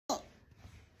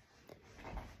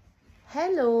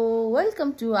Hello,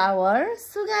 welcome to our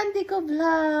Sugandhi ko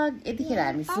vlog. यतिखेर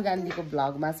हामी Sugandhi को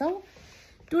vlog मा छौं.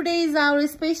 Today is our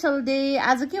special day.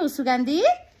 आज के हो Sugandhi?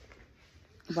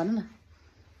 भन्नु न.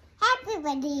 Happy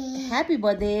birthday. Happy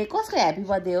birthday. कसको happy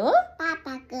birthday हो?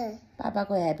 पापाको.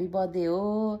 पापाको happy birthday हो.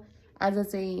 आज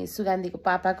चाहिँ Sugandhi को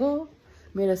पापाको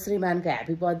मेरो श्रीमानको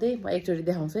happy birthday. म एकचोटी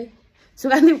देखाउँछु है.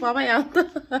 Sugandhi को पापा आउ त.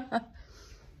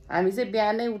 हामी चाहिँ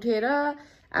बिहानै उठेर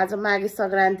आज माघे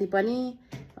संक्रान्ति पनि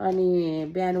अनि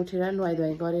बिहान उठेर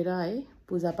नुहाइधुवाइ गरेर है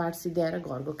पूजा पाठ सिद्ध्याएर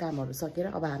घरको कामहरु सकेर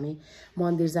अब हामी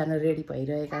मन्दिर जान रेडी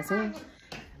भइरहेका छौं.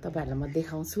 तपाईहरुलाई म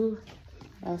देखाउँछु.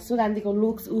 सुगन्धीको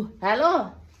looks hello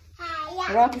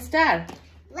rock star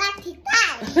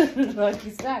rock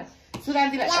star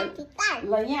सुगन्धीलाई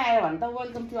ल यहाँ आएर भन्छ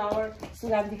वेलकम टु आवर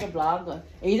सुगन्धीको भ्लग.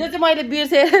 हिजो चाहिँ मैले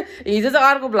बिर्से हिजो चाहिँ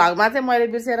अर्को भ्लगमा चाहिँ मैले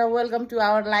बिर्सेर वेलकम टु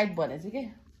आवर लाइफ भनेछु के.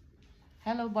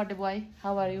 Hello birthday boy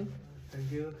how are you?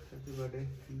 Thank you. Happy birthday.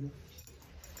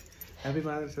 Happy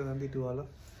Mother's Day to all of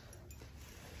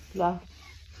you.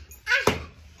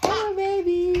 Hello,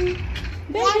 baby.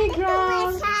 Baby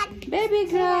girl. Baby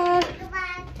girl.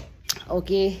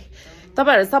 Okay.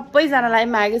 तपाईहरु सबैजनालाई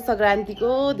माघे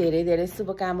संक्रान्तिको धेरै धेरै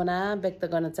शुभकामना व्यक्त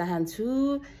गर्न चाहन्छु.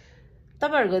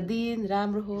 तपाईहरुको दिन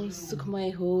राम्रो होस्, सुखमय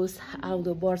होस्.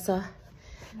 आउँदो वर्ष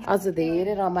अझ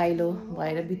धेरै रमाइलो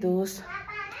भएर बितोस्.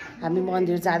 हामी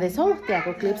मन्दिर जाँदै छौं.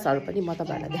 त्यहाँको क्लिप्सहरु पनि म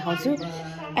तपाईहरुलाई देखाउँछु.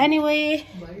 एनीवे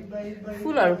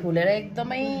फुलहरु फुलेर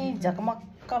एकदमै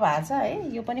झकमक्क भएको छ है.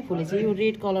 यो पनि फुलेछ. यो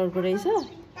रेड कलरको रहेछ.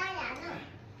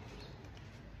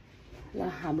 ल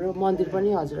हाम्रो मन्दिर पनि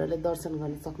हजुरहरुले दर्शन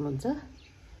गर्न सक्नुहुन्छ.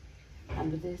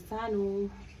 हाम्रो चाहिँ सानो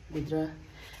भित्र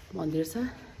मन्दिर छ.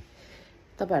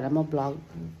 तपाईहरुलाई म भ्लग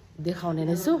देखाउने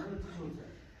नै छु.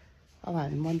 अब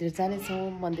हामी मन्दिर जाने छौं.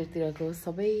 मन्दिरतिरको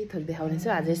सबै थोक देखाउने छु.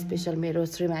 आज स्पेशल मेरो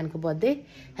श्रीमानको birthday.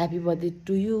 Happy birthday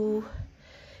to you.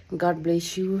 God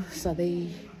bless you. सधैँ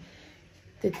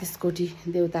 33 कोटी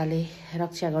देवताले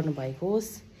रक्षा गर्नु भएको होस्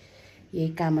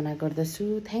यही कामना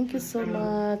गर्दछु. Thank you so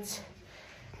much.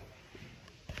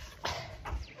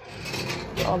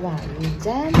 अब हामी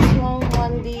जान्छौं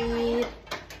मन्दिर.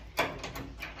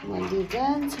 मन्दिर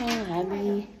जान्छौं हामी.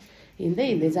 हिँड्दै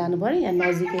हिँड्दै जानु पर्यो. यहाँ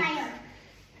नजिकै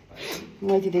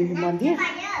मैतीदेवी मन्दिर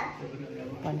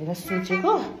भनेर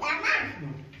सोचेको.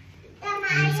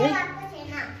 हामी चाहिँ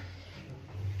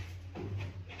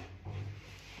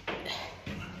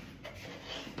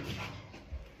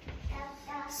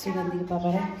सुगन्धीको पापा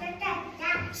र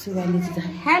सुगन्धी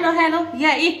चाहिँ हेलो हेलो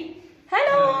या इ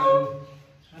हेलो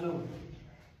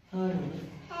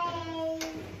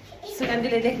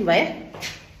सुगन्धीले देख्नु भयो.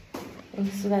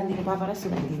 सुगन्धीको पापा र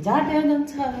सुगन्धी जाँदै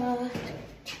हुनुहुन्छ.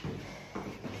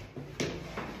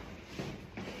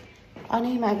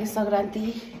 अनि माघे संक्रान्ति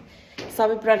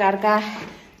सबै प्रकारका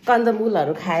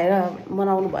कन्दमूलहरु खाएर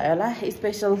मनाउनु भयो होला.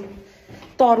 स्पेशल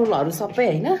तरुलहरु सबै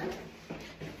हैन.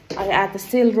 अनि आज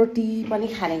सेलरोटी पनि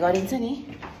खाने गरिन्छ नि.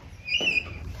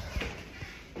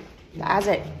 आज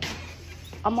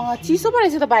चिसो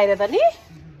परेछ त बाहिर त नि.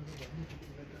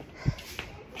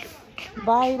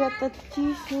 बाहिर त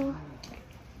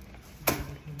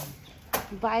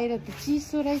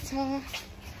चिसो रहेछ.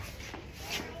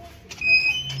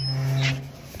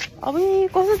 अब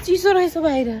कस्तो चिसो रहेछ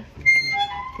बाहिर.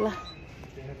 ल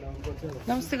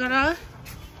नमस्ते गर.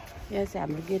 यहाँ चाहिँ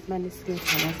हाम्रो गेटमा निस्किने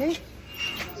ठाउँमा चाहिँ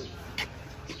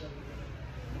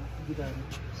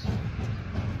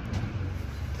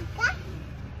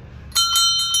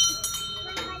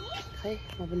खै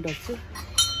म पनि ढोक्छु.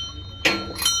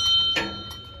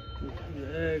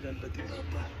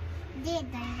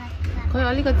 खै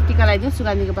अलिकति टिका लगाइदियो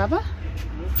सुगन्धीको पापा.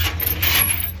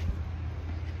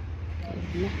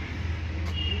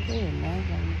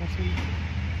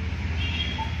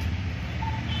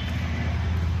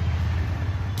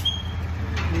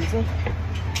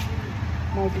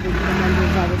 मन्दिर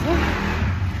जाँदैछ.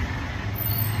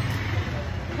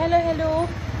 हेलो हेलो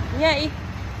यहाँ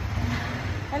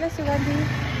हेलो सुगन्धी.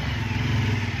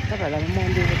 तपाईहरुलाई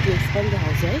मन्दिरको प्लेस पनि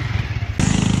देखाउँछु है.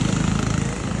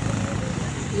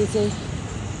 यो चाहिँ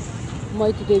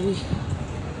मैतीदेवीको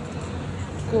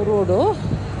रोड हो.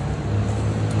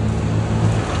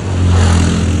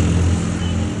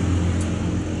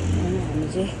 हामी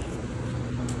चाहिँ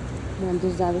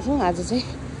मन्दिर जाँदैछौँ. आज चाहिँ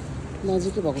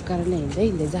नजिकै भएको कारणले हिँड्दै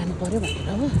हिँड्दै जानु पर्यो भनेर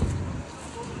हो.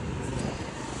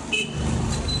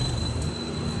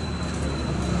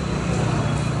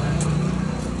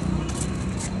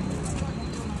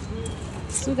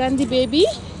 सुगन्धी बेबी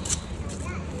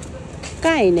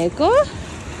कहाँ हिँडेको?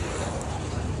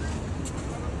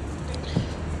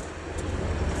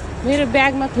 मेरो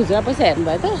ब्यागमा खुजुरा पैसा हेर्नु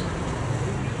भयो त?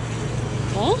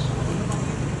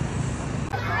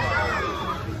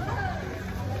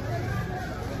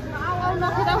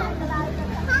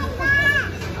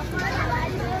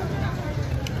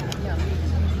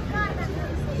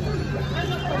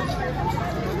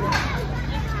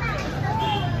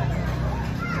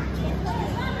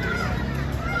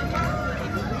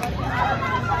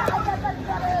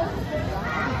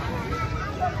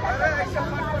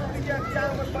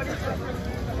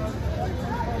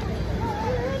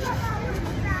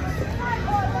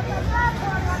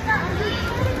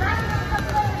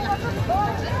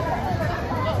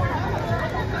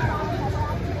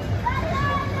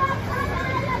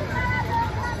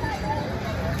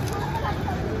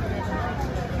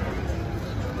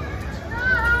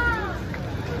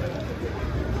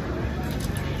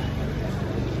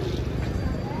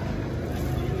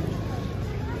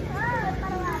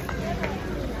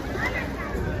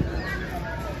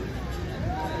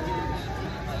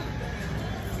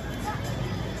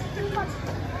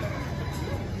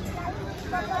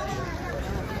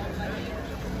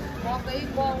 मकै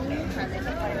गहुँ खाँदैछ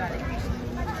परिवारले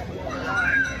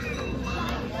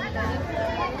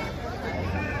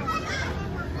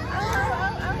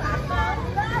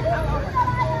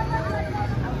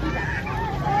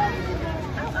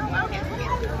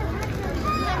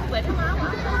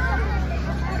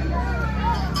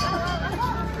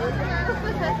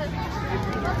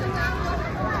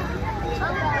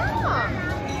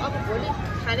अब भोलि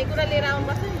खानेकुरा लिएर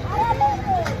आउनुपर्छ नि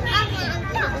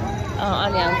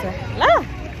अनि आउँछ ल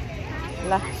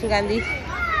ल सुगन्धी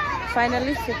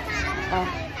फाइनली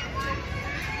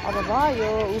अब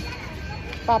भयो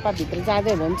पापा भित्र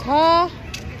जाँदै हुनुहुन्छ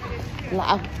ल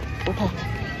आऊ उठ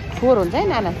फोहोर हुन्छ है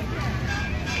नाना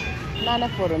नाना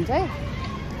फोहोर हुन्छ है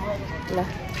ल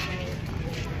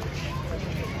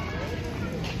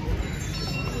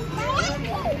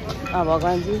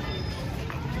भगवान्जी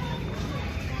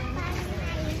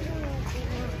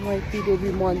मैती देवी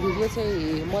मन्दिर यो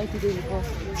चाहिँ मैती देवीको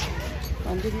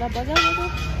मन्दिर ल बजाऊ बजाऊ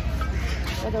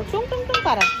बजाऊ टुङ टुङ टुङ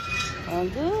पारा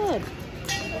good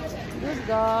good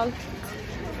girl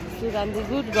सुगन्धी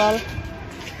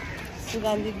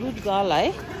good girl है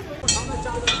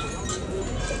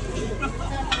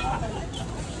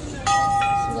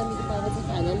सुगन्धीको पापा चाहिँ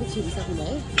फाइनली छिरिसक्नु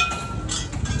भयो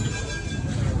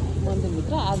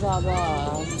मन्दिरभित्र आज अब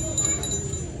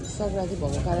सङ्क्रान्ति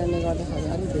भएको कारणले गर्दाखेरि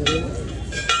अलिक धेरै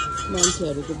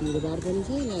मान्छेहरूको भिडभाड पनि छ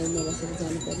लाइनमा बसेर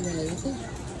जानु परिरहेको छ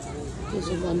यो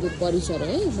चाहिँ मन्दिर परिसर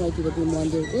है मैती देवी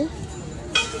मन्दिरको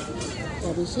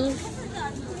परिसर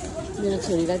मेरो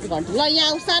छोरीलाई चाहिँ घन्टी ल यहाँ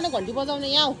आऊ सानो घन्टी बजाउने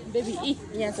यहाँ आऊ बेबी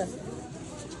यहाँ छ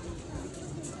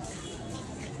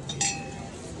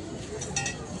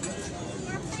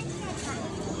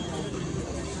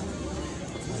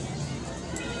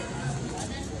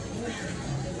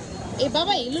ए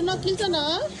बाबा हिँड्नु नकिल्छ न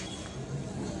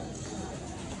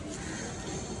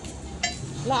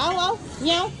ल आऊ आऊ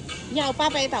यहाँ आऊ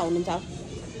पापा यता हुनुहुन्छ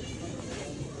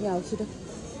यहाँ आऊ छिटो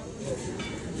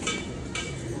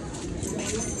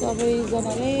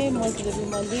सबैजनाले मैती देवी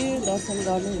मन्दिर दर्शन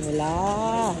गर्नु होला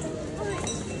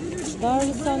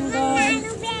दर्शन गर्नु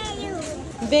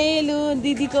बेलुन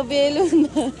दिदीको बेलुन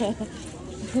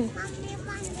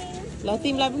ल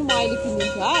तिमीलाई पनि म अहिले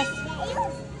किनिदिन्छु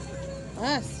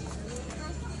हस्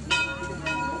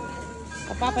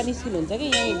पापा निस्किनुहुन्छ कि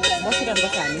यहीँ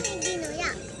बसिरहनुपर्छ हामी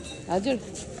हजुर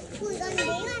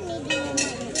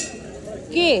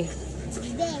के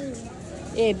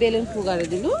ए बेलुन फुगाएर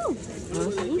दिनु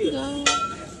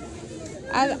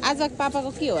आज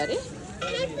पापाको के हो अरे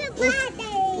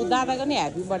ऊ दादाको नि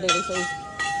ह्याप्पी बर्थडे रहेछ ऊ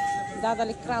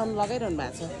दादाले क्राउन लगाइरहनु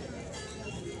भएको छ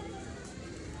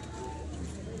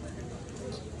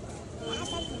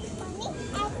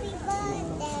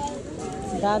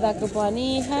दादाको पनि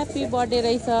ह्याप्पी बर्थडे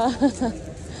रहेछ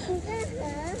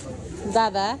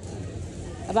दादा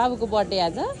बाबुको बर्थडे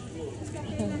आज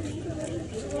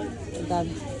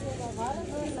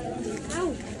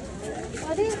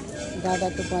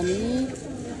दादाको पनि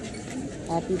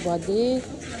ह्याप्पी बर्थडे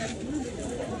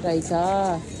रहेछ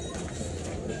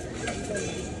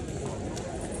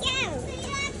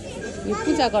यो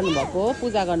पूजा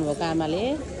गर्नुभएको आमाले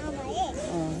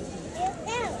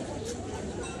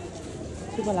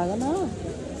शुभ लाग्यो न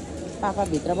पापा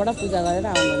भित्रबाट पूजा गरेर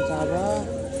आउनुहुन्छ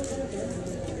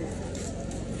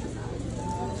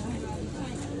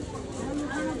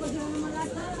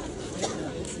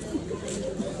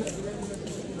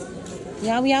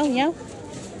अब यहाँ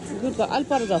गुड गर्ल अलि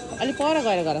पर जाऊ अलि पर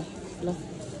गएर गर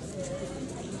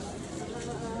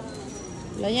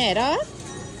ल यहाँ हेर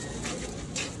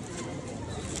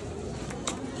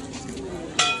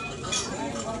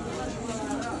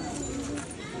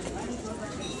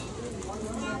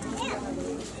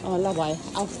ल भयो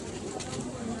आऊ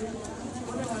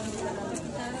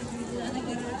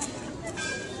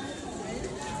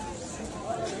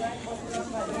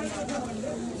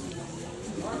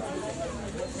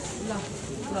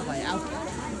ल भयो आऊ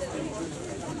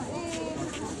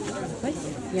है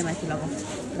यहाँ माथि लगाऊ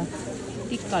ल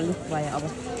टिक्क लुक भयो अब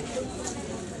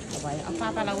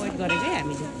पापालाई वेट गरेको है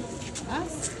हामीले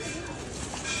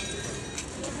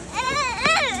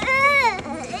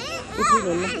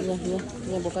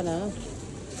यहाँ बोक न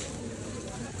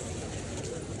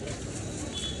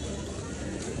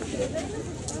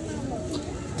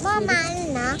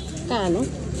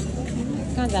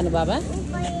कहाँ जानु बाबा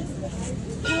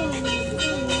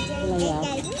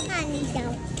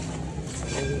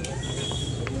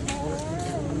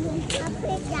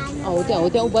हो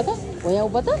त्यहाँ उभ्यो त हो यहाँ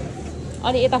उभ्यो त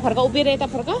अनि यता फर्क उभिएर यता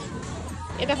फर्क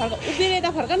उभिएर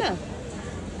यता फर्क न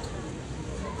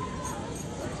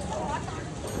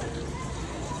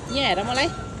यहाँ हेर मलाई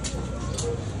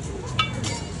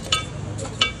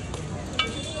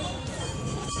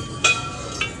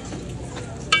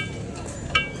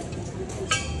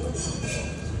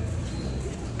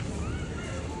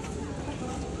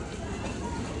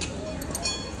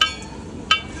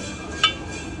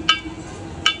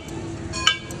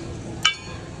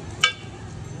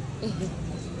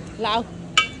ल आऊ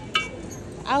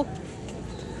आऊ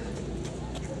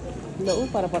ल ऊ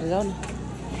पर जाऊ न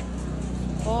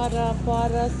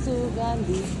पर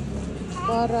सुगन्धी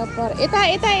पर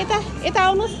यता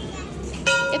आउनुहोस्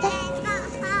यता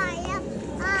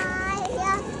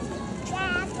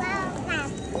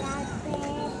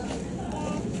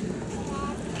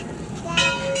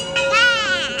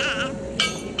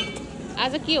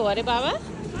आज के हो अरे बाबा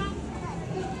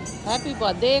ह्याप्पी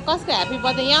बर्थडे कसको ह्याप्पी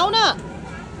बर्थडे यहाँ आऊ न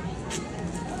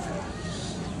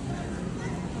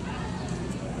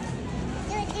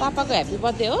पापाको ह्याप्पी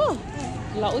बर्थडे हो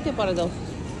ल उतै पर जाऊ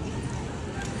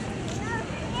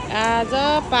आज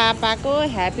पापाको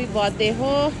ह्याप्पी बर्थडे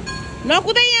हो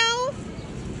नकुदै आऊ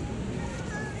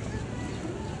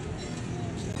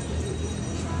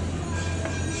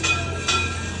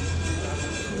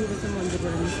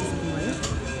मन्दिरबाट निस्किसक्नु भयो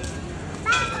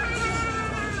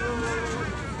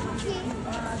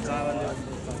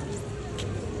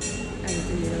अहिले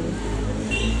चाहिँ मेरो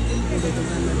बुढोको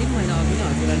जन्मदिन मैले अघि नै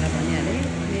हजुरहरूलाई भनिहालेँ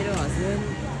मेरो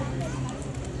हस्बेन्डलाई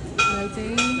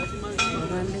चाहिँ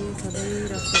भगवान्ले सधैँ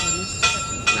रक्षा गर्नुहोस्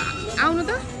आउनु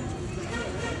त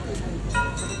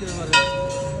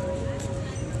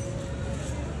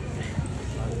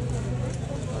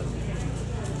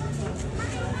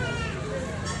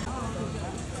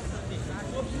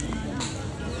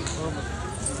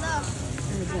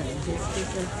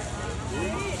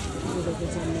बुढोको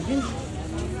जन्मदिन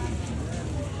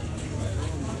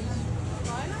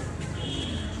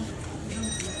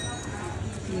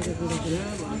मेरो बुढोको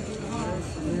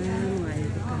लामो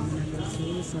आएको कामना गर्छु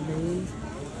सधैँ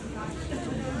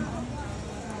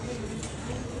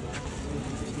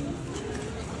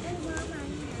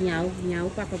यहाँ आऊ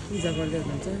पापा पूजा गर्दै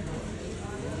हुनुहुन्छ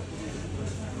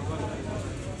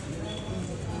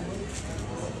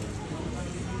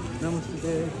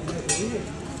नमस्ते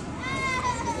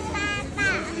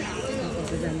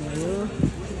जानुभयो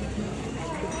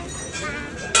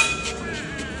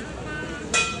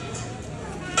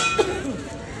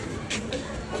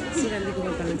सुगन्धीको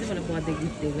पापाले चाहिँ मलाई बर्थडे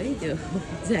गिफ्ट दिएको है त्यो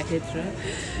ज्याकेट र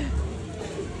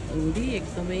हुडी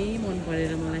एकदमै मन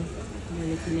परेर मलाई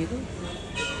मैले किनेको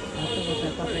हप्ता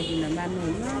तपाईँ किन्न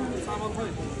मान्नुहुन्न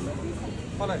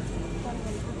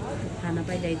खाना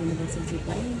पाइल्याइदिनुपर्छ जे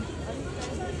पनि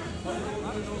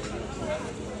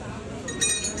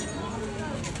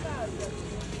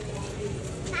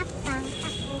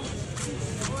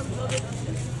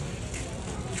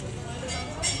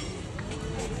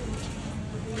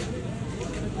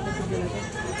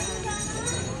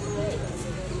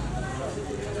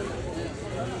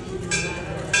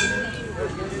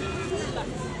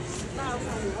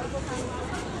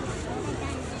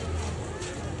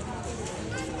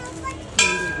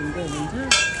घुम्दै हुनुहुन्छ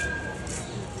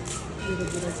मेरो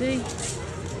बुढा चाहिँ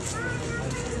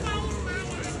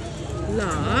ल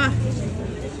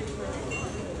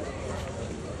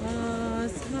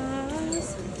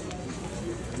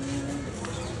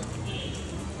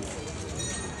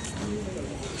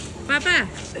पापा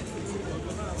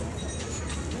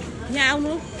यहाँ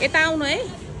आउनु यता आउनु है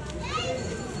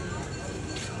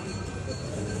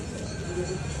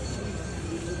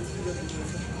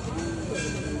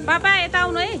पापा यता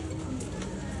आउनु है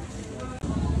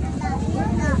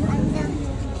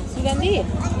सुगन्धी यहाँ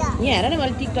हेर न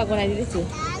मैले टिकटक बनाइदिँदैछु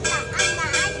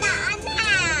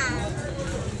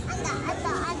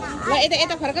ल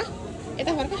यता फर्क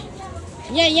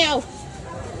यहाँ आऊ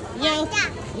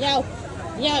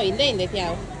हिँड्दै त्यहाँ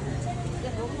आऊ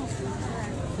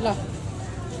ल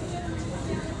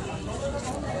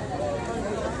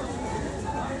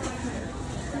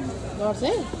गर्छ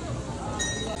है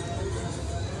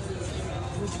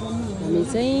हामी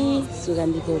चाहिँ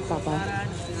सुगन्धीको पापा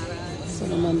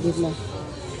मन्दिरमा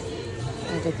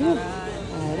आएको थियौँ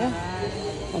आएर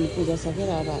अनि पूजा सकेर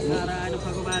अब हामी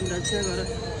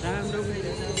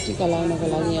टिका लगाउनको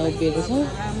लागि यहाँ उभिएको छौँ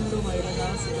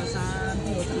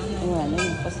उहाँले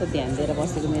कस्तो ध्यान दिएर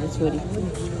बसेको मेरो छोरी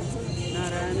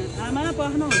आमा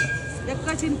पख्नु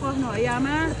एकैछिन पख्नु है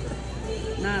आमा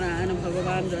नारायण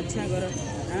भगवान् रक्षा गर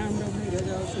राम्रो भएर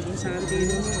जाओस् सुख शान्ति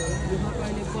होस् दुःख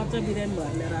कहिले बच्चा बिरामी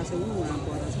भएर लिएर आएको छौँ उहाँ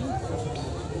पर छ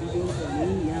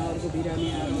यहाँ अर्को बिरामी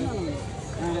आयो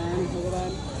नारायण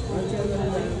भगवान् रक्षा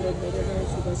गरेर राम्रो भएर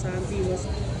जाओस् सुख शान्ति होस्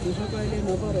दुःख कहिले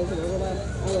नपरोस् भगवान्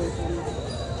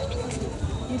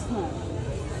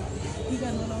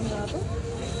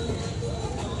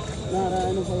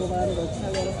नारायण भगवान रक्षा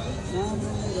करो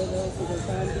सुख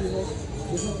शान्ति होस्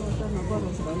दुःख कष्ट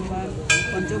नपरोस् भगवान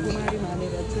पञ्चकुमारी माले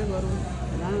रक्षा गरौँ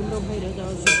राम्रो भएर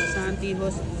जाओस् सुख शान्ति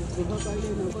होस् दुःख कहिले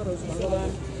नपरोस् भगवान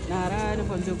नारायण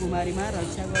पञ्चकुमारीमा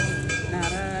रक्षा गरौँ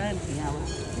नारायण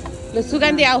ल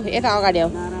सुगन्धी आऊ यता अगाडि आऊ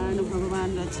नारायण भगवान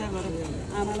रक्षा गरौँ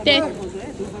आमालाई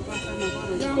दुःख कष्ट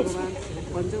नपरोस् भगवान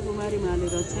पञ्चकुमारी माले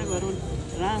रक्षा गरौँ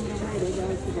राम्रो भएर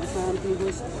जाओस् सुख शान्ति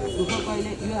होस् दुःख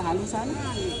कहिले यो हालु सानो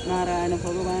नारायण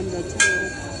भगवान रक्षा गरौँ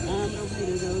राम्रो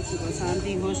भएर जाओस् सुख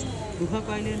शान्ति होस् दुःख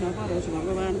कहिले नपरोस्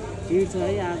भगवान हिँड छ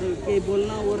है आज केही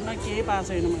बोल्न ओर्न केही पाएको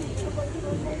छैन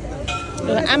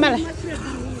मैले आमालाई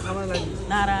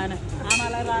नारायण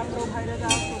आमालाई राम्रो भएर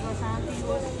जाओस् सुख शान्ति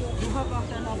होस् दुःख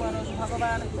कष्ट नपरोस्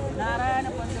भगवान नारायण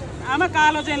आमा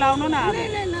कालो चाहिँ लाउनु न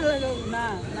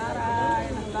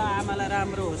नारायण ल आमालाई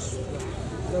राम्रो होस्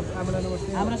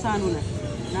हाम्रो सानो न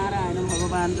नारायण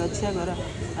भगवान रक्षा गर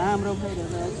राम्रो भएर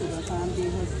जाओस् सुख शान्ति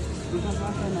होस् दुःख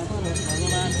कष्ट नपरोस्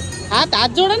भगवान हात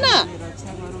जोड न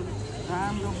रक्षा गरौँ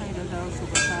राम्रो भएर जाओस्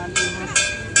सुख शान्ति होस्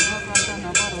दुःख कष्ट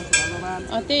नपरोस् भगवान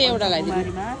त्यही एउटा लगाइदिनु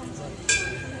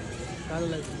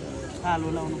कालो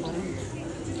लाउनु पर्यो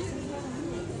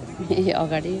ए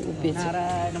अगाडि उभिएछ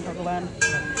नारायण भगवान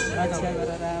रक्षा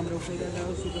गरेर राम्रो भएर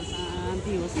जाओस् सुख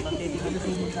शान्ति होस् त्यति पनि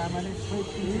सुन्नुहुन्छ आमाले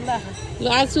ल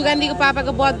आज सुगन्धीको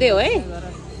पापाको बर्थडे हो है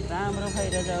राम्रो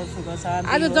भएर जाओस् सुख शान्ति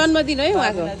आज जन्मदिन है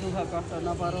उहाँको दुःख कष्ट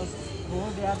नपरोस् हो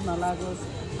ब्याज नलागोस्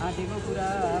आँटेको कुरा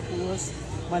पुगोस्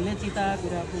भन्ने चिता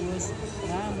कुरा पुगोस्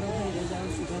राम्रो भएर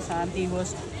जाओस् सुख शान्ति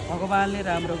होस् भगवानले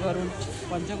राम्रो गरून्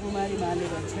पञ्चकुमारी माले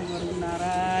रक्षा गरून्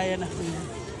नारायण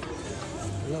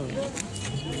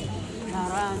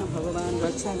नारायण भगवान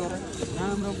रक्षा गर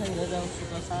राम्रो भएर जाओस्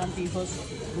सुख शान्ति होस्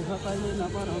दुःख कहिले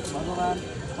नपरोस् भगवान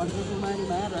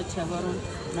पञ्चकुमारीमा रक्षा गरौँ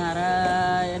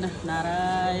नारायण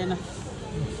नारायण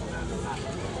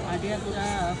आँटिया कुरा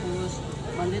पुगोस्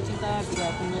भन्ने चिता कुरा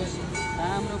पुगोस्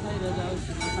राम्रो भएर जाओस्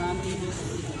सुख शान्ति होस्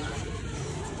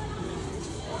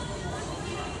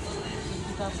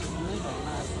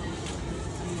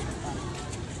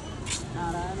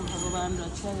नारायण भगवान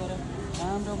रक्षा गर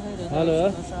राम्रो भएर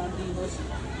जाओस् सुख शान्ति होस्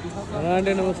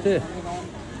आन्टी नमस्ते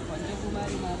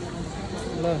पञ्चकुमारीमा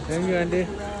ल थ्याङ्क यू आन्टी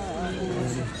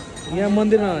यहाँ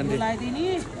मन्दिरमा आन्टी लगाइदिने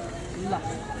ल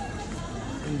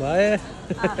भए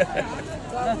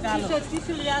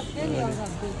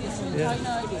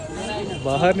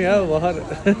भर्खर नि हौ भर्खर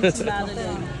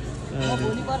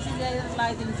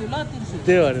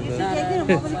त्यही भएर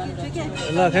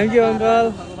ल थ्याङ्क यू अङ्कल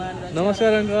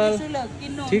नमस्कार अङ्कल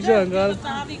ठिक छ अङ्कल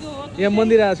यहाँ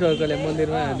मन्दिर आएको छु अङ्कल यहाँ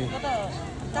मन्दिरमा हामी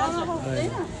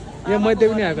यहाँ मैते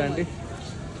पनि आएको आन्टी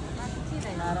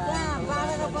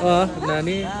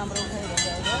नानी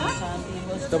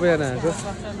सबैजना आएको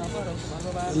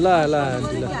ल ल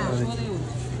आन्टी ल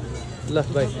ल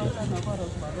बाई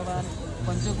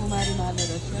पञ्चकुमारी माले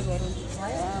रक्षा गरौँ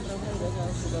राम्रो भएर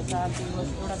जाओस् सुख शान्ति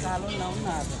होस् एउटा कालो लाउनु न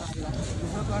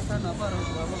दुःख कष्ट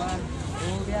नपरोस् भगवान हो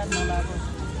ब्याज नलागोस्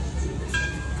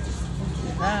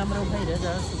राम्रो भएर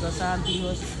जाओस् सुख शान्ति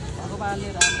होस् भगवानले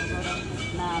राम्रो गरौँ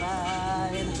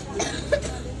नारायण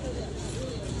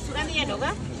सुगन्धी यहाँ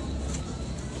ढोका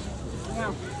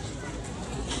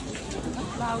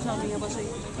आउँछ यहाँ बसै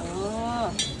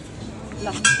ल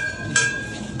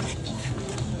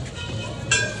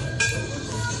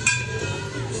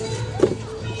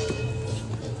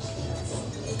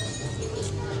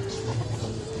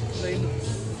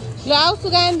ल आऊ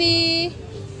सुगन्धी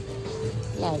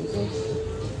ल हामी चाहिँ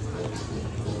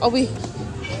अबि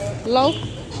लौ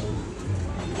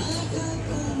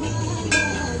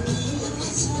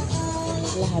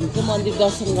ल हामी चाहिँ मन्दिर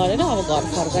दर्शन गरेर अब घर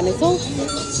फर्कनेछौँ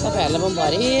तपाईँहरूलाई म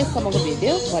भरेसम्मको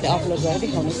भिडियो भरे अपलोड गरेर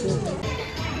देखाउनेछु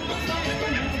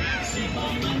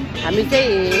हामी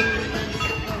चाहिँ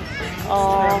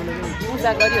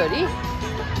पूजा गरिवरी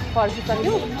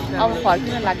फर्किसक्यौँ अब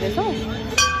फर्किन लाग्दैछौँ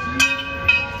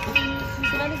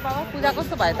बाबा पूजा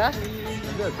कस्तो भयो त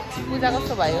पूजा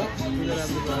कस्तो भयो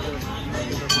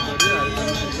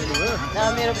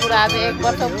मेरो पुरा आज 1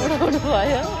 वर्ष पुरो हुनु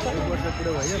भयो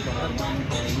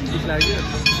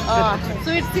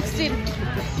स्विट 16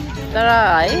 तर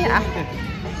है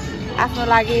आफ्नो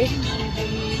लागि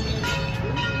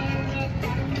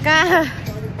कहाँ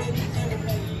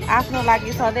आफ्नो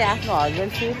लागि सधैँ आफ्नो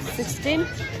हस्बेन्ड स्विट 16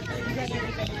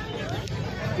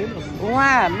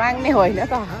 उहाँ माग्ने होइन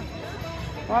त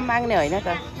उहाँ माग्ने होइन त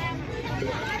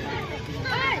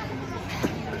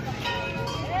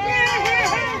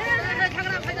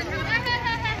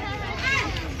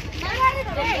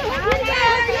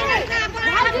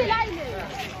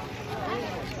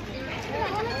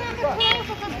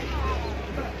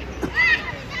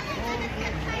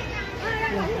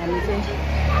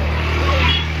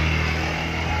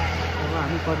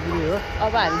फर्किने हो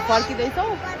अब हामी फर्किँदैछौँ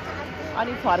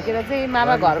अनि फर्केर चाहिँ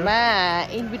मामा घरमा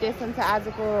इन्भिटेसन छ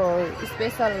आजको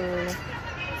स्पेसल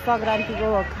सङ्क्रान्तिको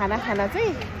खाना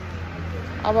चाहिँ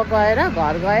अब गएर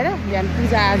घर गएर बिहान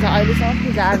पूजाआजा अहिलेसम्म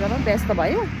पूजाआजामा व्यस्त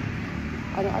भयो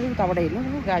अनि अलिक उताबाट हेर्नु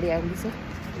न गाडी आउँदैछ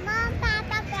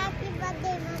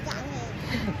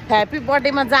ह्याप्पी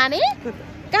बर्थडेमा जाने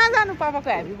कहाँ जानु पापाको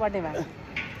ह्याप्पी बर्थडेमा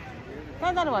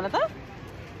कहाँ जानु भन त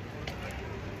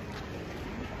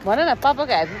भन न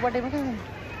पापाको ह्याप्पी बर्थडेमा कहाँ जानु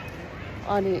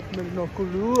अनि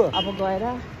अब गएर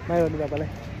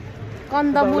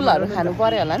कन्दमुलहरू खानु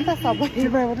पर्यो होला नि त सबै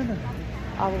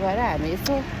अब गएर हामी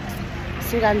यसो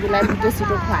सुगन्धीलाई लिटो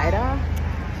सिटो खुवाएर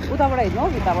उताबाट हिँड्नु हौ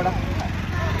भित्ताबाट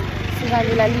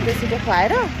सुगन्धीलाई लिटो सिटो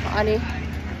खुवाएर अनि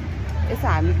यसो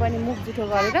हामी पनि मुख जुठो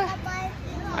गरेर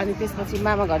अनि त्यसपछि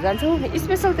मामा घर जान्छौँ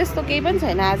स्पेसल त्यस्तो केही पनि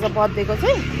छैन आज बर्थडेको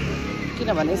चाहिँ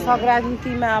किनभने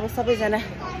सङ्क्रान्तिमा अब सबैजना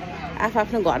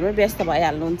आफ्नो घरमै व्यस्त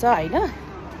भइहाल्नुहुन्छ होइन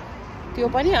त्यो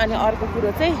पनि अनि अर्को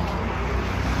कुरो चाहिँ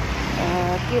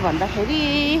के भन्दाखेरि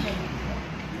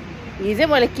हिजै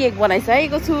मैले केक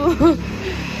बनाइसकेको छु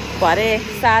भरे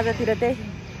साँझतिर चाहिँ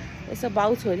यसो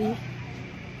बाउ छोरी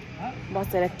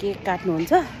बसेर केक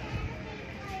काट्नुहुन्छ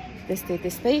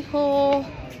त्यस्तै हो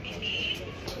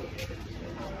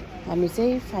हामी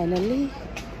चाहिँ फाइनल्ली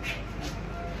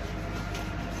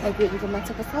आइपुगेको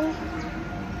माछा पसल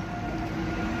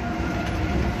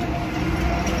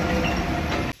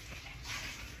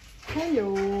हेलो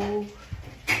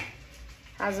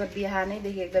आज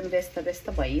बिहानैदेखि एकदम व्यस्त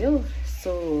भइयो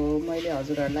सो मैले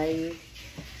हजुरहरूलाई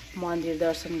मन्दिर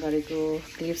दर्शन गरेको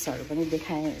क्लिप्सहरू पनि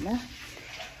देखाएँ होइन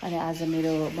अनि आज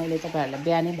मैले तपाईँहरूलाई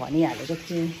बिहानै भनिहालेको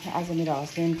थिएँ आज मेरो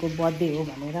हस्बेन्डको बर्थडे हो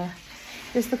भनेर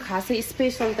त्यस्तो खासै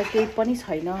स्पेसल त केही पनि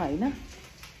छैन होइन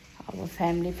अब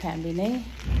फ्यामिली नै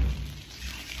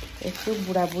यसो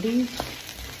बुढाबुढी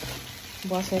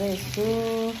बसेर यसो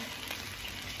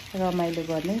रमाइलो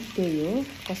गर्ने त्यही हो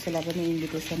कसैलाई पनि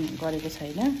इन्भिटेसन गरेको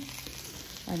छैन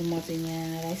अनि म चाहिँ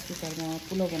यहाँ राइस कुकरमा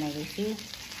पुलाउ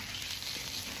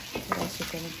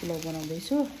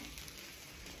बनाउँदैछु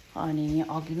अनि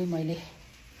अघि नै मैले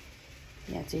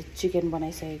यहाँ चाहिँ चिकन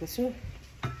बनाइसकेको छु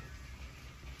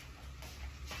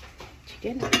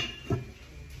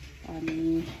अनि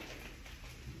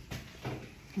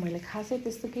मैले खासै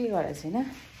त्यस्तो केही गरेको छैन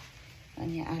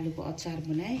अनि आलुको अचार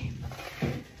बनाएँ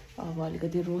अब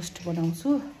अलिकति रोस्ट बनाउँछु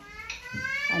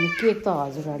अनि केक त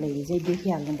हजुरहरूले हिजै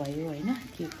देखिहाल्नु भयो होइन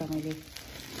केक त मैले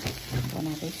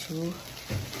बनाउँदैछु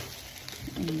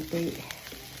अनि त्यही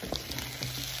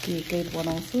केकै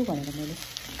बनाउँछु भनेर मैले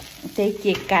त्यही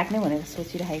केक काट्ने भनेर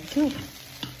सोचिरहेको छु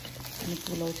अनि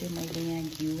पुलाउ चाहिँ मैले यहाँ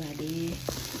घिउ हालेँ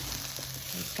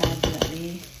काजु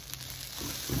हालेँ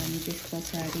अनि त्यस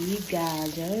पछाडि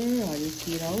गाजर हरियो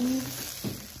किराउ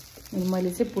अनि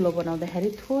मैले चाहिँ पुलाउ बनाउँदाखेरि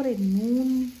थोरै नुन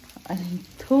अनि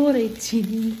थोरै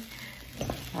चिनी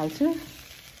हाल्छु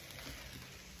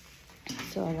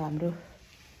सो अब हाम्रो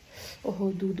ओहो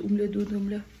दुध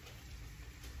उम्ल्यो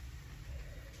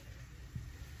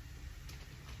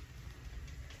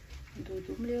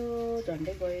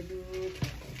झन्डै गयो दुध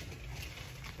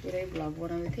पुरै भ्लग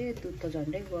बनाउँदै थिएँ दुध त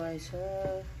झन्डै गएछ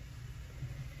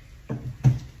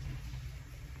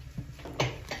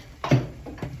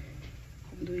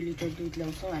 2 लिटर दुध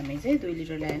ल्याउँछौँ हामी चाहिँ 2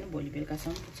 लिटर ल्यायो भने भोलि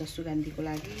बेलुकासम्म पुग्छ सुगन्धीको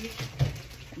लागि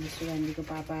अनि सुगन्धीको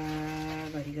पापा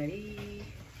घरिघरि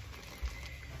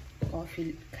कफी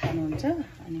खानुहुन्छ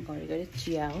अनि घरिघरि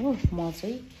चिया हो म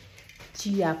चाहिँ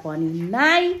चिया पनि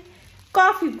नाइ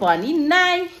कफी पनि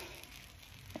नाइ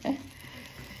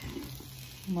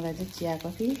मलाई चाहिँ चिया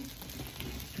कफी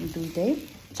दुइटै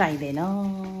चाहिँदैन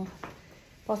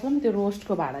पसलमा त्यो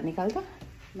रोस्टको भाडा निकाल त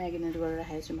म्यागिनेट गरेर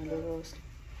राखेको छु मैले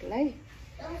रोस्टलाई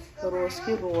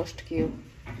रोस्ट के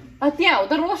हो त्यहाँ हो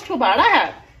त रोस्टको भाडा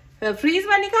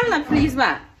फ्रिजमा निकाल न फ्रिजमा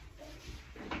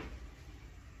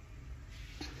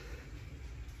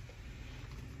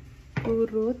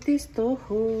कुरो त्यस्तो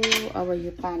हो अब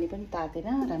यो पानी पनि तातेन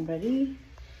राम्ररी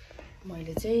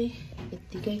मैले चाहिँ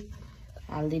यत्तिकै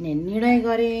हाल्दिने निर्णय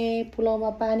गरेँ पुलाउमा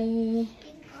पानी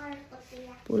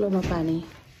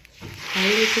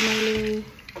हाल्दैछु मैले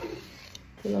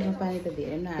पुलाउमा पानी त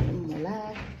धेरै नहालौँ होला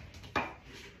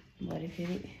भरे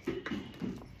फेरि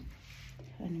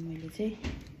अनि मैले चाहिँ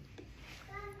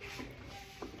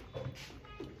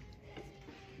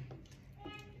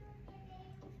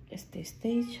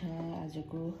यस्तै छ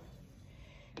आजको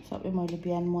सबै मैले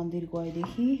बिहान मन्दिर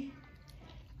गएदेखि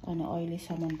अनि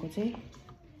अहिलेसम्मको चाहिँ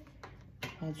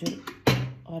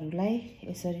हजुरहरूलाई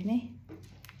यसरी नै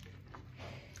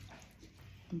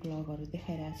ब्लगहरू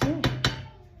देखाइरहेको छु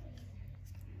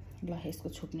ल यसको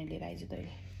छोप्ने लिएर आइज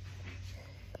तैँले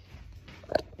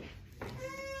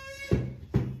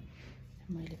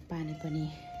पानी पनि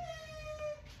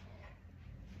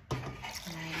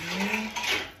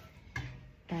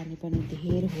पानी पनि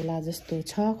धेर होला जस्तो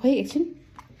छ खोइ एकछिन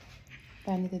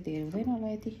पानी त धेर हुँदैन होला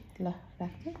यति ल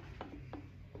राख्छ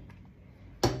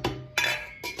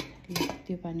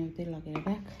त्यो पानी उतै लगेर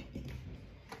राख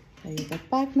यो त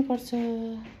पाक्नु पर्छ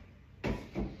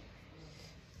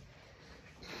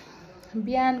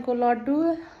बिहानको लड्डु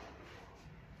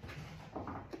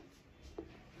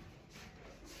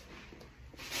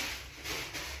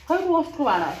खै कसको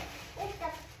भाँडा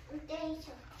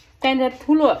त्यहाँनिर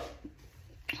ठुलो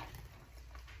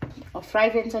फ्राई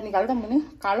प्यान छ निकाल्दा मुनि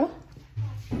कालो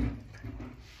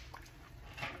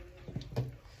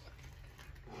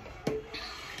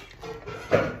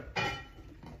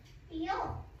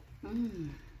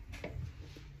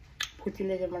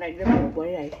फुच्चीले चाहिँ मलाई एकदम भोक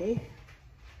भइरहेको छ है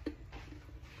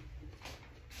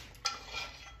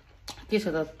के छ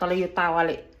त तल यो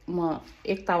तावाले म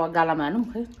एक तावा गालामा हालौँ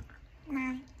खै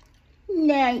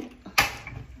न्याय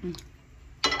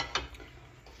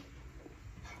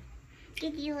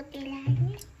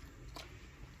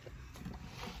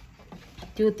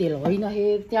त्यो तेल होइन हे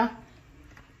त्यहाँ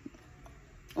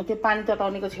त्यो पानी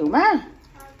तताउनेको छेउमा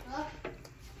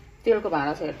तेलको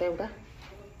भाँडा छ हेर्दा एउटा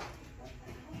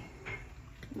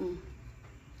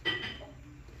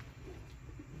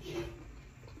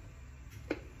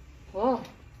हो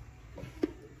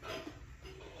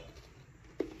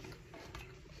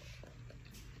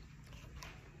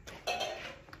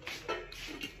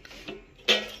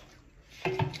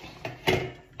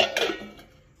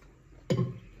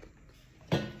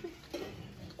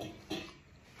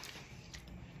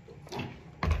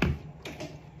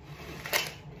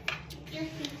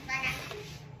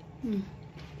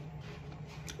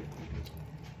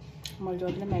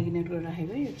मजाले म्यारिनेट गरेर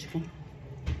राखेको यो चिकन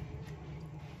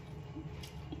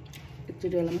एकचोटि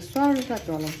बेलामा सर्टा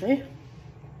चलाउँछ है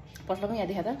पसलामा यहाँ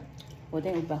देखा त हो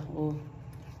त्यहाँ उता हो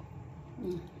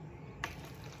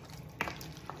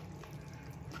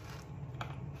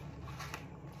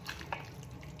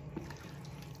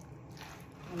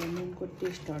अब नुनको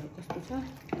टेस्टहरू कस्तो छ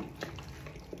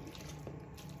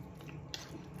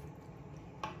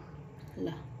ल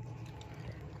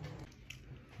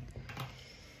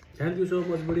थ्याङ्क यू सो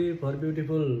मच बुढी फर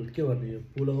ब्युटिफुल के भन्ने यो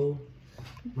पुलाउ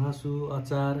मासु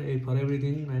अचार फर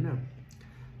एभ्रिथिङ होइन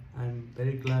I am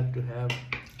very glad to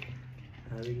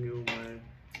having you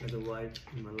as a wife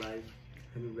in my life.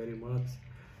 Thank you very much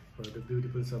for the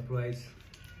beautiful surprise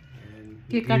and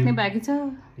cake काट्ने बाँकी छ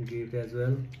gift as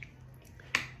well.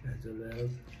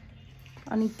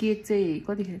 अनि केक चाहिँ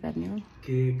कतिखेर काट्ने हो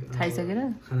केक खाइसकेर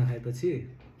खाना खाएपछि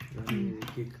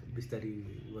केक बिस्तारै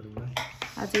गरौँला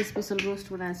आज स्पेशल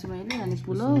रोस्ट बनाएको छु मैले अनि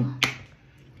पुलाउ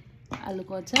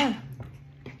आलुको अचार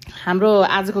हाम्रो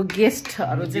आजको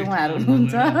गेस्टहरू चाहिँ उहाँहरू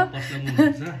हुनुहुन्छ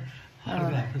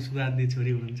सुगन्धी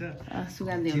छोरी हुनुहुन्छ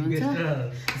सुगन्धी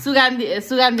हुनुहुन्छ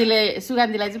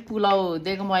सुगन्धीलाई चाहिँ पुलाउ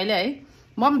दिएको मैले है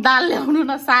म पनि दाल ल्याउनु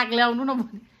न साग ल्याउनु न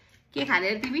के खाने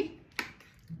अरे तिमी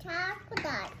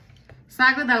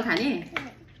साग र दाल खाने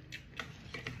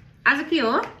आज के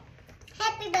हो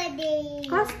Happy birthday.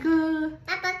 कसको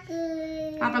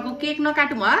पापाको केक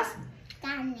नकाटौँ हस्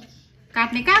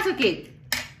काट्ने कहाँ छ केक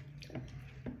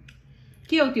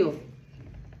के हो त्यो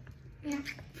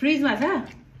फ्रिजमा छ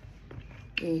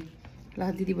ए ल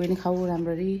दिदी बहिनी खाऊ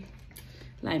राम्ररी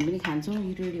ल हामी पनि खान्छौँ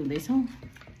रेडी हुँदैछौँ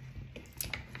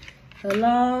ल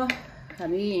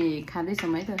हामी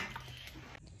खाँदैछौँ है त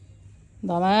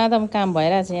धमाधम काम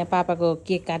भइरहेछ यहाँ पापाको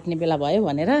केक काट्ने बेला भयो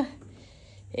भनेर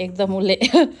एकदम उसले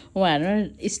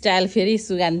उहाँहरू स्टाइल फेरि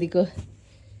सुगन्धीको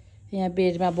यहाँ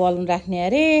बेडमा बलुन राख्ने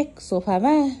अरे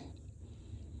सोफामा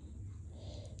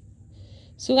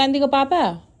सुगन्धीको पापा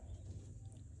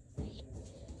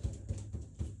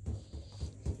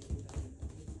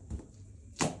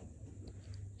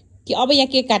कि अब यहाँ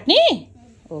केक काट्ने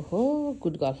ओहो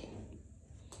गुड गर्ल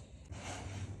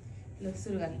ल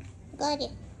सुरु गर्ने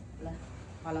ल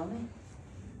हलाउने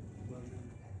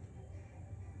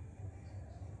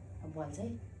भन्छ है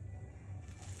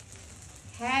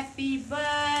ह्याप्पी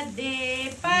बर्थडे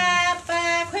पापा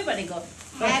खोइ भनेको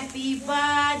ह्याप्पी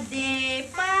बर्थडे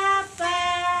पापा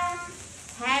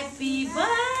happy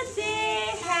birthday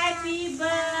happy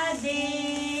birthday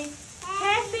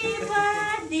happy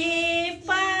birthday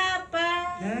पापा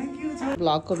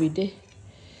ब्लगको भिडियो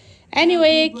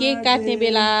एनिवे केक काट्ने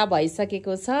बेला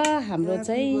भइसकेको छ हाम्रो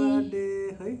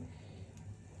चाहिँ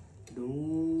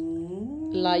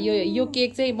ल यो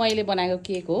केक चाहिँ मैले बनाएको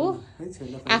केक हो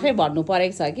आफै भन्नु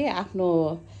परेको छ कि आफ्नो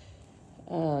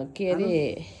के अरे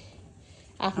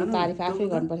आफ्नो तारिफ आफै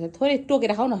गर्नुपर्छ थोरै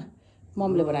टोकेर खाऊ न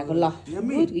मम्मीले बनाएको ल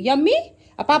यम्मी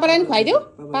पापालाई पनि खुवाइदेऊ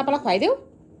पापालाई खुवाइदेऊ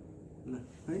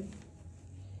है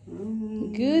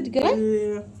गुड गर्ल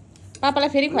पापालाई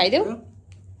फेरि खुवाइदेऊ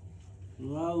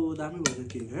वाउ दामी भएछ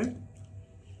केक है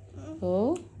हो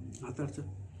हात काट्छ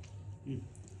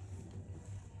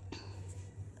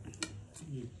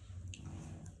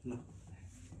ल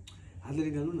हातले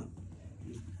निकाल्नु न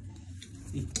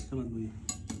समाज भयो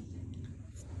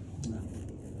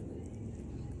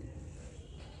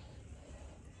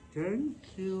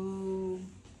थ्याङ्क यू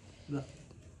ल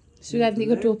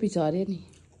सुगन्धीको टोपी छ अरे नि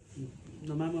ल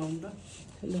मामा आउनु त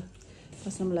ल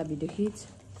कसमलाई भिडियो खिच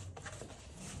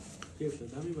केक त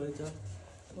दामी भएछ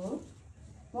हो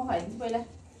म खुवाइदिन्छु पहिला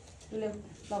उसले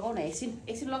लगाउन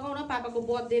एकछिन लगाउन पापाको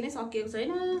बर्थडे नै सकिएको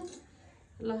छैन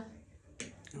ल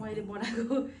मैले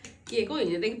बनाएको केक हो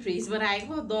हिजोदेखि फ्रिजमा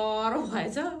राखेको डह्रो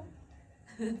भएछ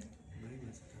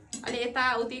अहिले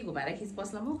यताउति घुमाएर खिच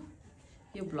बस्ला म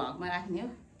यो भ्लगमा राख्ने हो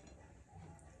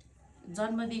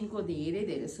जन्मदिनको धेरै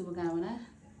धेरै शुभकामना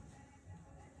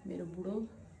मेरो बुढो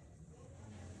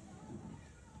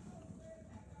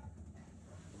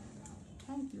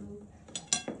थ्याङ्क यू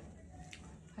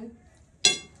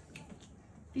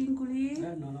टिङ्कुली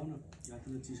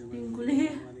टिङ्कुली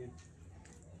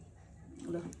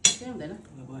ल केही हुँदैन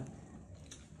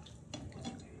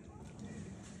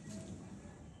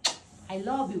I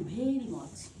love you very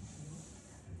much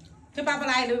त्यो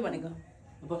पापालाई आई लभ यु भनेको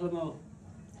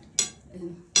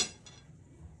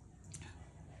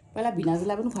पहिला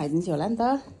भिनाजुलाई पनि खुवाइदिन्छु होला नि त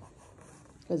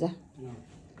खोजा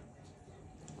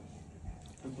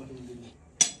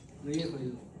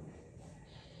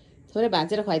थोरै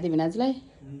भाँचेर खुवाइदियो भिनाजुलाई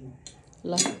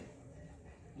ल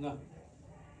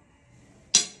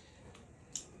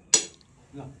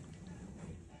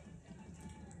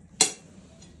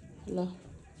ल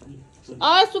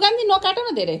सुगन्धी नकाट न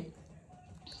धेरै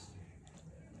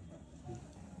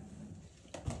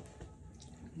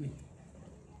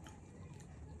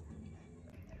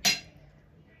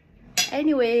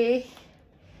एनिवे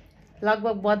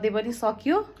लगभग बर्थडे पनि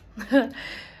सक्यो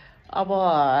अब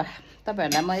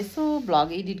तपाईहरुलाई म यसो भ्लग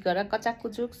एडिट गरेर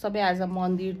कचाककुचुक सबै आज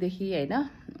मन्दिरदेखि हैन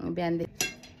बिहानदेखि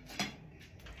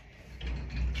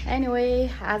एनिवे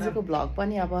आजको भ्लग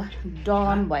पनि अब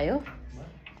डन भयो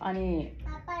अनि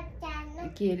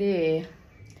के रे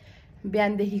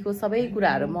बिहानदेखिको सबै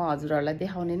कुराहरू म हजुरहरूलाई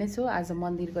देखाउने नै छु आज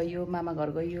मन्दिर गयो मामा घर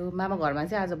गयो मामा घरमा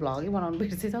चाहिँ आज भ्लगै बनाउनु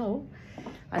बिर्सेछ हो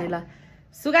अनि ल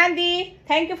सुगन्धी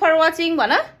थ्याङ्क यू फर वाचिङ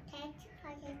भन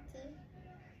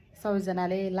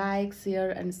सबैजनाले लाइक सेयर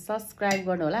एन्ड सब्सक्राइब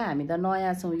गर्नु होला हामी त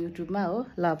नयाँ छौँ युट्युबमा हो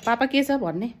ल पापा के छ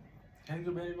भन्ने थ्याङ्क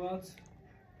यू भेरी मच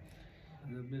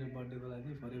मेरो बर्थडेको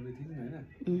लागि फर एभ्रिथिङ हैन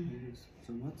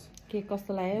सो मच केक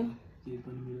कस्तो लाग्यो केक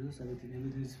पनि मिलेर सबै ठिक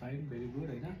everything is fine very good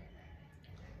हैन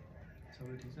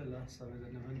सबै ठिक छ ल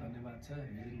सबैजना पनि धन्यवाद छ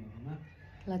हेरिदिनु भएकोमा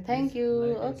ल thank you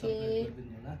okay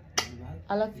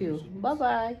I love you bye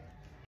bye